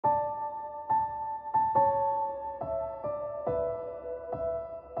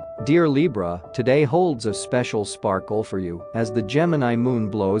Dear Libra, today holds a special sparkle for you as the Gemini moon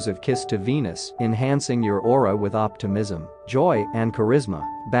blows a kiss to Venus, enhancing your aura with optimism, joy, and charisma.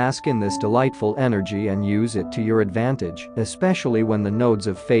 Bask in this delightful energy and use it to your advantage, especially when the nodes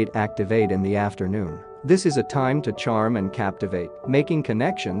of fate activate in the afternoon. This is a time to charm and captivate, making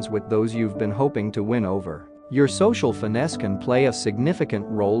connections with those you've been hoping to win over. Your social finesse can play a significant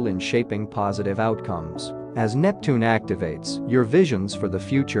role in shaping positive outcomes. As Neptune activates, your visions for the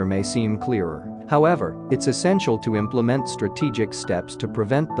future may seem clearer. However, it's essential to implement strategic steps to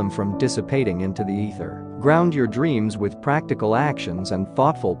prevent them from dissipating into the ether. Ground your dreams with practical actions and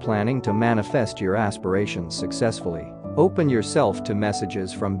thoughtful planning to manifest your aspirations successfully. Open yourself to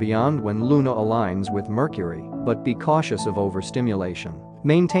messages from beyond when Luna aligns with Mercury, but be cautious of overstimulation.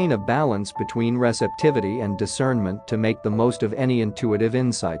 Maintain a balance between receptivity and discernment to make the most of any intuitive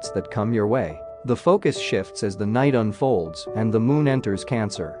insights that come your way. The focus shifts as the night unfolds and the moon enters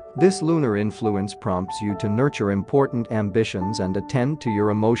Cancer. This lunar influence prompts you to nurture important ambitions and attend to your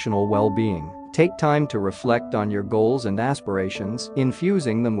emotional well-being. Take time to reflect on your goals and aspirations,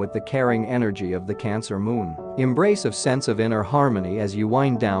 infusing them with the caring energy of the Cancer moon. Embrace a sense of inner harmony as you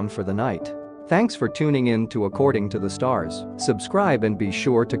wind down for the night. Thanks for tuning in to According to the Stars. Subscribe and be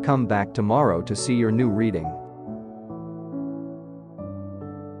sure to come back tomorrow to see your new reading.